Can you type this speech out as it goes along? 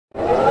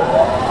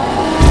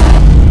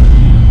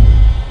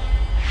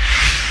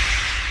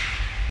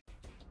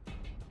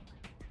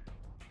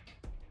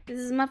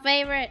my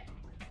favorite.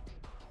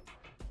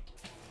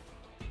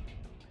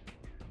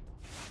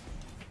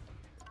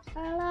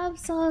 I love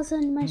saws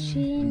and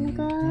machine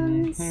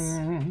guns.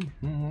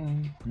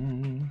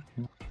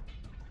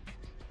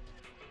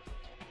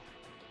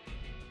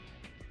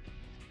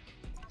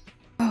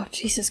 Oh,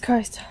 Jesus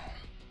Christ.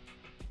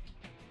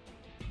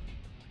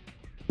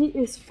 He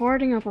is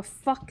farting up a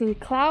fucking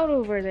cloud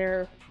over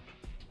there.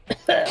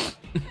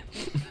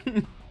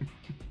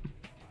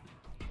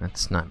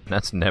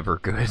 That's never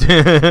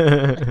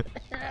good.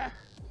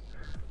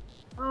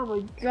 Oh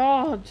my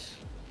god.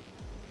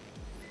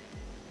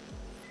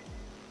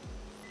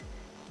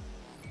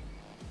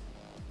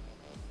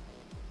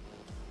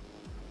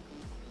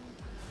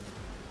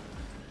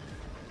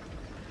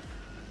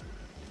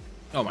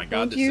 Oh my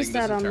god, Don't use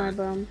that on my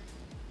bum.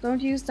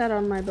 Don't use that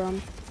on my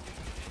bum.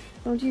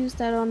 Don't use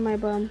that on my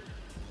bum.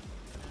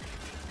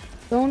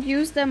 Don't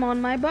use them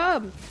on my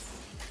bum.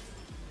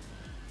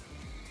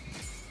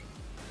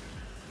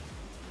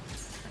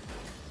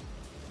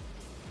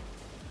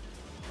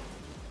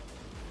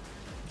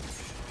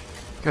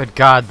 Good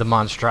God, the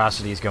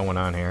monstrosity's going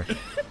on here.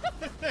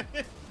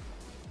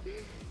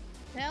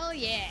 Hell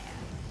yeah.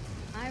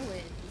 I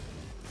win.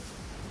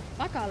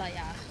 Fuck all of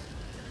ya.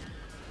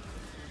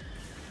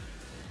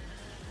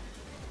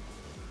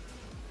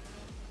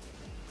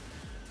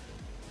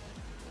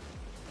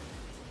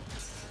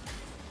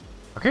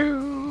 Fuck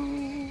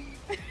you!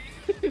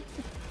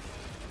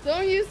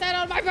 Don't use that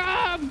on my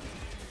bum!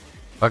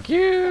 Fuck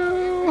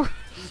you!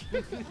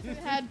 I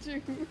had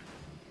to.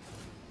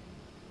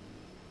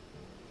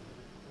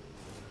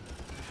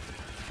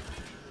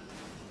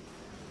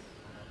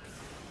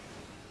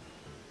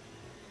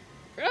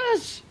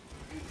 Rush!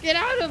 Get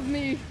out of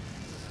me!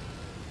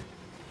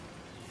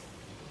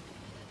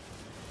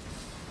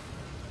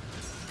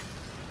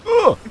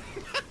 Ugh!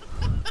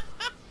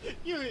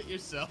 You hit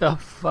yourself. The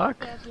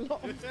fuck?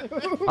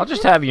 I'll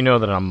just have you know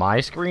that on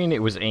my screen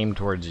it was aimed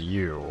towards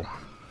you.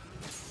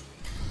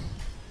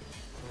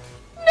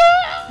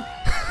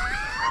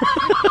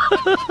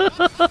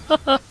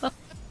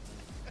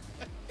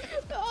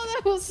 Oh,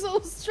 that was so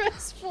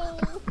stressful.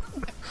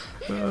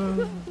 That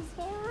was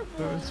horrible.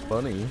 That was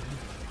funny.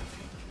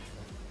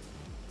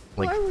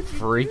 Like Why would you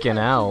freaking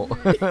out.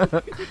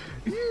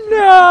 do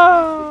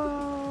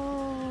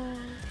No!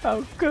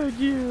 How could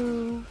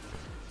you?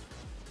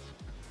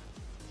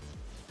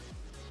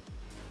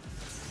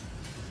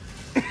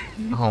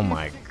 Oh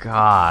my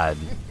god.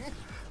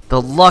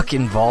 The luck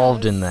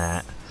involved in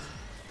that.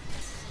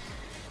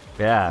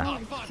 Yeah.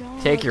 Oh,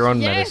 Take your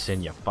own yes!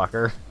 medicine, you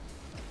fucker.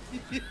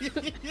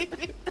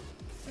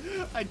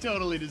 I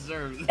totally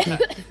deserved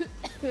that.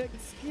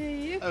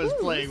 Excuse I was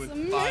playing with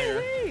me.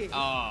 fire.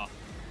 Oh.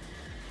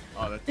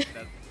 Oh, that's...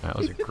 That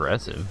was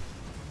aggressive.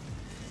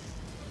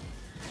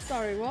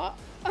 Sorry, what?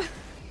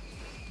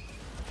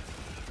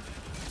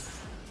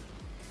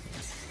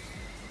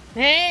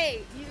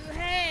 Hey! You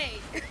hey!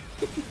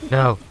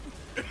 No.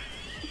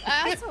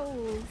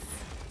 Assholes!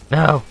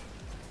 No.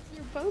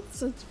 You're both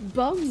such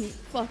bum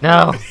fuckers.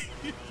 No.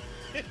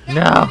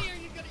 No. What are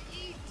you gonna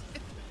eat?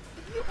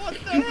 What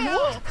the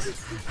hell?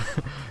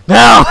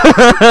 No.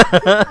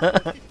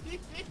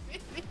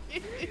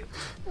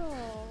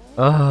 Oh.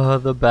 Oh,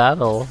 the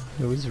battle.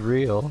 It was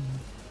real.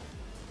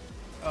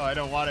 Oh, I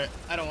don't want it.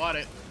 I don't want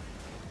it.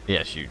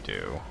 Yes, you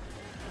do.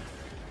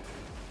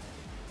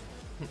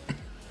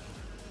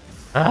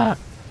 Ah.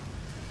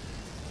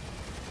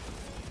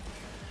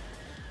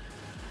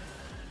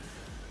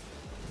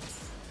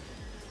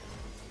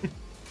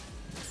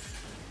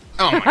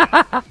 Oh my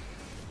god.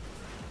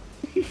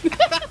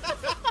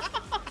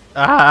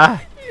 Ah.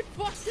 You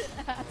fucking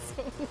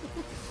asshole!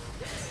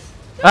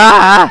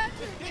 Ah.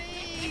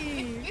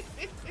 Please.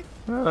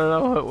 I don't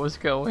know what was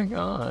going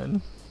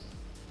on.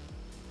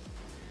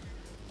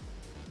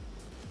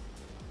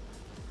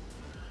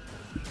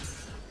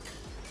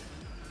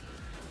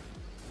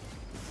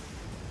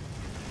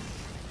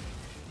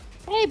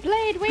 Hey,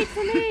 Blade, wait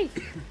for me!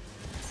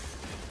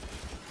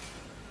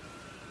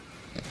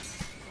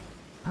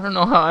 I don't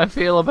know how I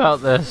feel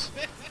about this.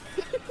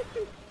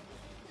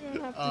 You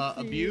don't have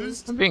to feel.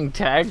 Abused? I'm being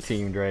tag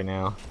teamed right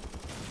now.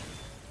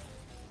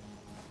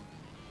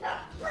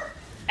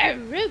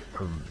 Daru!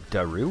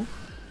 Daru?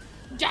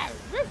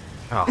 Daru!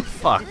 Oh,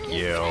 fuck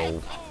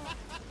you.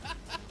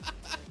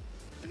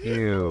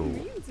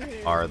 You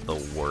are the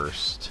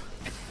worst.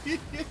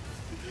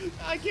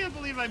 I can't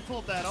believe I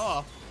pulled that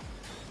off.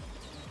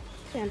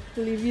 Can't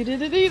believe you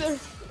did it either.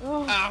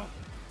 Oh, Ow.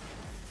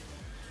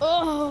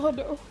 oh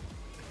no.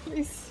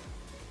 Please.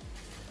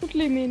 Don't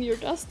leave me in your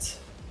dust.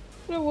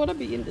 I don't want to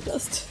be in the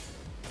dust.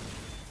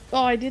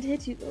 Oh, I did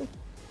hit you though.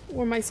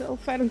 Or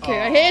myself. I don't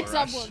care. I Oh, hit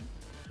Rush. someone.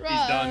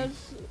 He's done. Rush.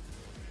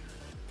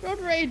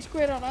 Don't rage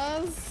quit on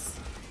us.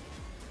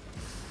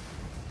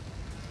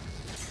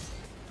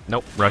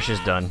 Nope, Rush is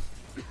done.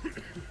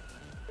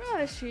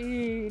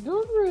 Rushy,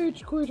 don't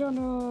rage quit on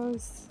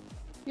us.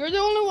 You're the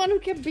only one who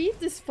can beat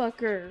this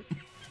fucker.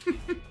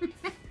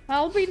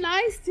 I'll be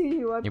nice to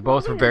you. You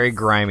both were very promise.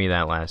 grimy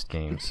that last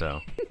game, so.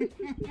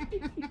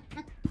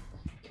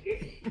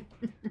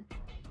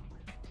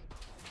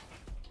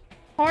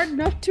 hard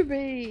not to Oh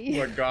be.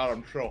 my god,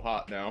 I'm so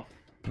hot now.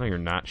 No, you're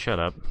not. Shut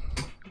up.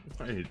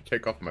 I need to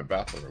take off my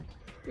bathrobe.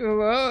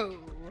 Whoa.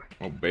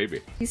 Oh,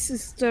 baby. This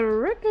is the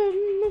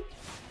ribbon.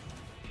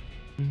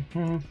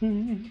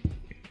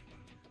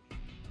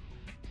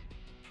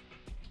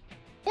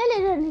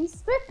 He's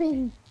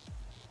stripping.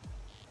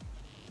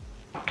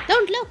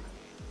 Don't look.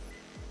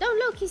 Don't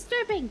look, he's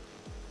stripping.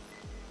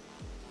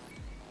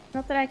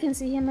 Not that I can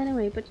see him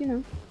anyway, but you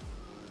know.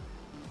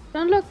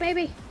 Don't look,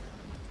 baby.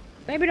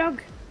 Baby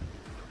dog.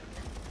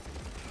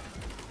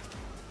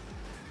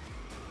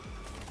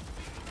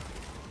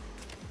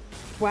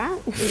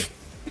 Wow.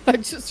 I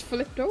just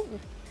flipped over.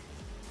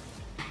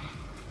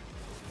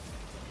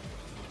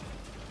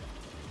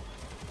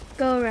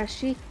 Go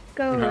Rushy.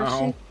 Go No.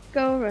 Rushy.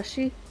 Go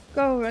Rushy.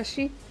 Go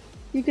Rushy.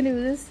 You can do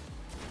this.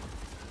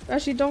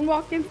 Rushy, don't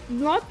walk in.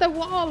 Not the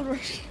wall,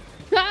 Rushy.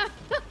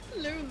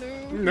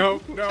 Lulu. No,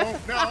 no,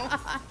 no.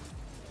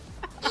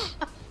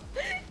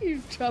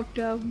 You chopped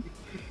him.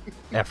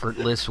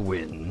 Effortless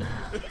win.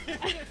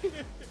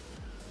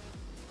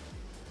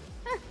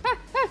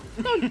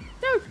 Don't.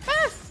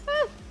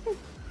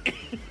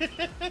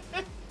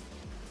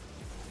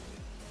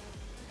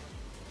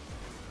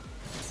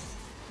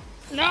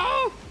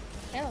 No!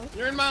 Hell.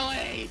 You're in my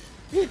way.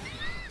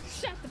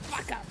 Shut the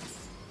fuck up.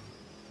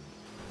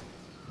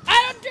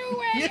 I don't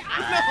do it!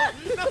 Ah!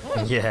 No.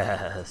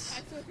 Yes.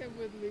 I took him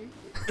with me.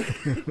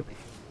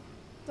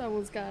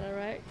 Someone's got it,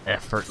 right?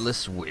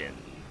 Effortless win.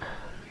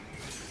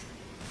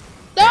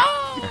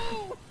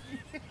 No!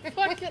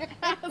 Fucking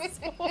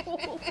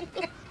asshole.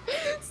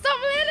 Stop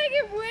letting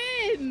him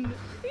win!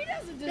 He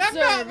doesn't I'm deserve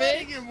not it.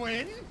 letting him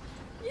win.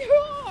 You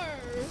are!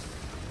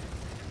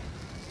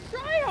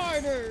 Try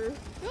harder!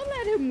 Don't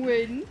let him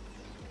win.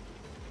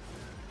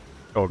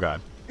 Oh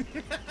god.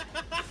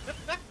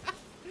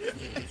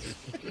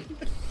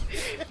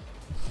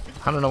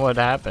 I don't know what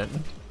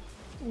happened.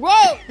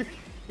 Whoa!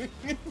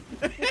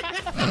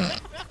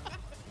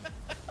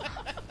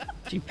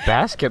 She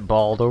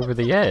basketballed over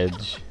the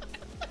edge.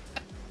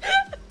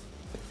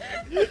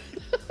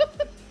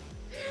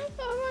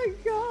 Oh my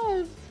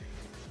god!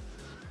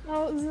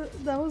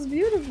 That was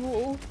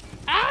beautiful.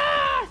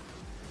 Ah!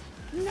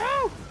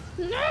 No!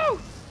 No!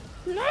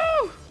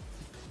 No!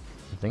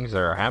 Things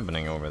are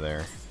happening over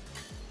there.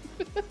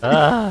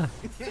 Ah!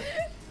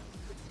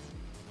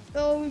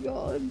 Oh my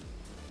god.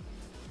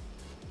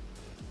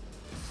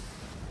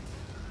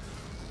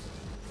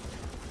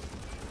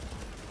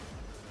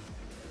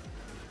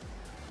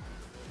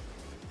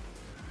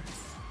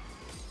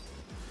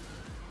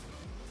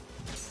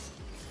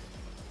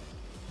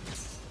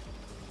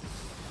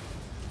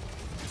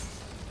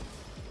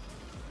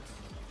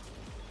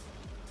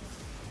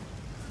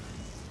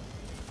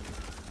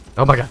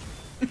 Oh my god.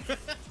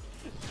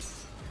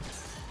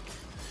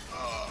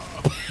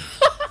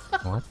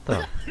 What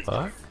the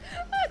fuck?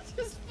 I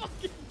just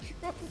fucking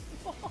drove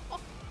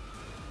off.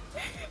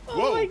 Oh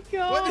Whoa, my what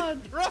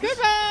god. the- Rush.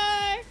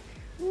 Goodbye!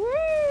 Woo!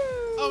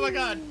 Oh my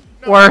god.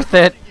 No, Worth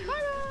it.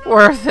 Bye-bye.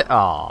 Worth it.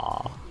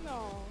 Aww.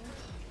 No.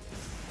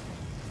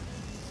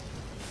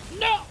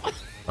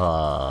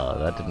 No!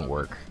 That didn't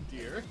work.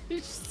 dear. You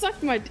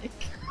suck my dick.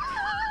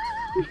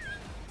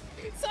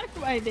 Suck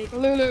my dick,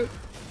 Lulu.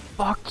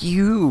 Fuck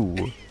you.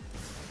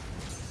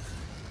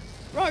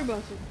 Wrong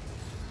button.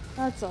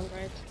 That's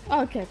alright.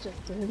 I'll catch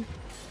up to him.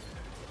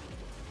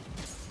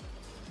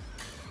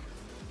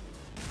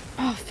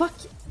 Oh, fuck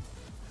you.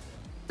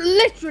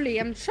 Literally,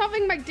 I'm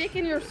shoving my dick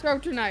in your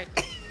throat tonight.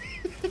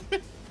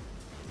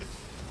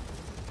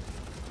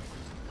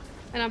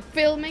 And I'm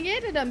filming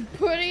it and I'm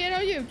putting it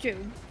on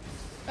YouTube.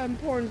 And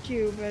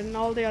PornTube and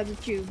all the other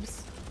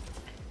tubes.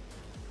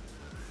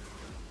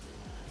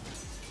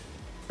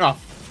 Oh,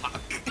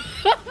 fuck.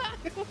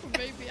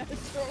 Maybe I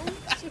don't.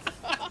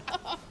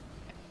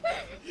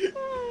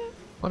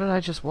 What did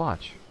I just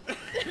watch?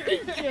 He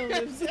killed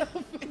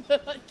himself and then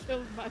I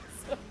killed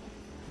myself.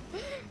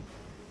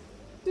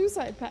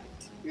 Suicide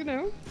pact, you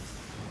know?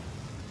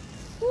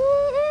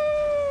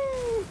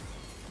 Woohoo!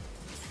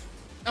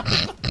 No.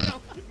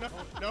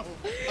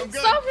 I'm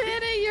good. Stop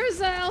hitting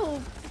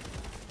yourself!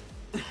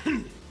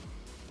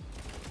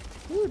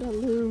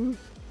 Toodaloo.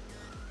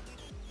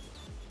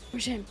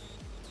 Push him.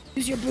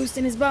 Use your boost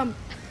in his bum.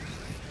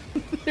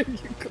 There you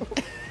go.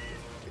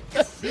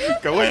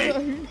 Go away.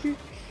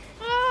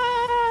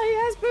 Ah, he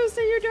has boost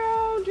and you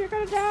don't. You're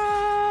gonna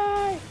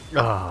die.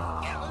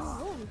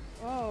 Ah.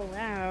 Oh,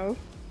 wow.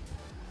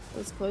 That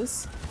was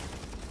close.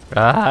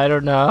 I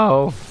don't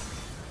know.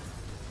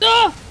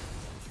 Ah!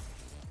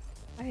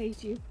 I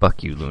hate you.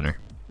 Fuck you, Lunar.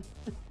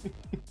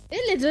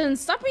 Illidan,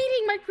 stop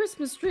eating my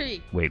Christmas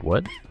tree. Wait,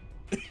 what?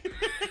 Illidan,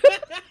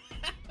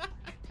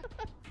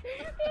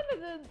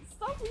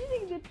 stop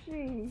eating the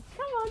tree.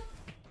 Come on.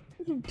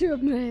 You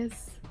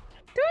dumbass.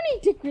 Don't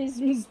eat the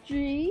Christmas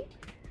tree.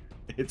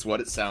 It's what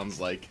it sounds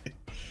like.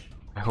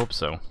 I hope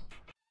so.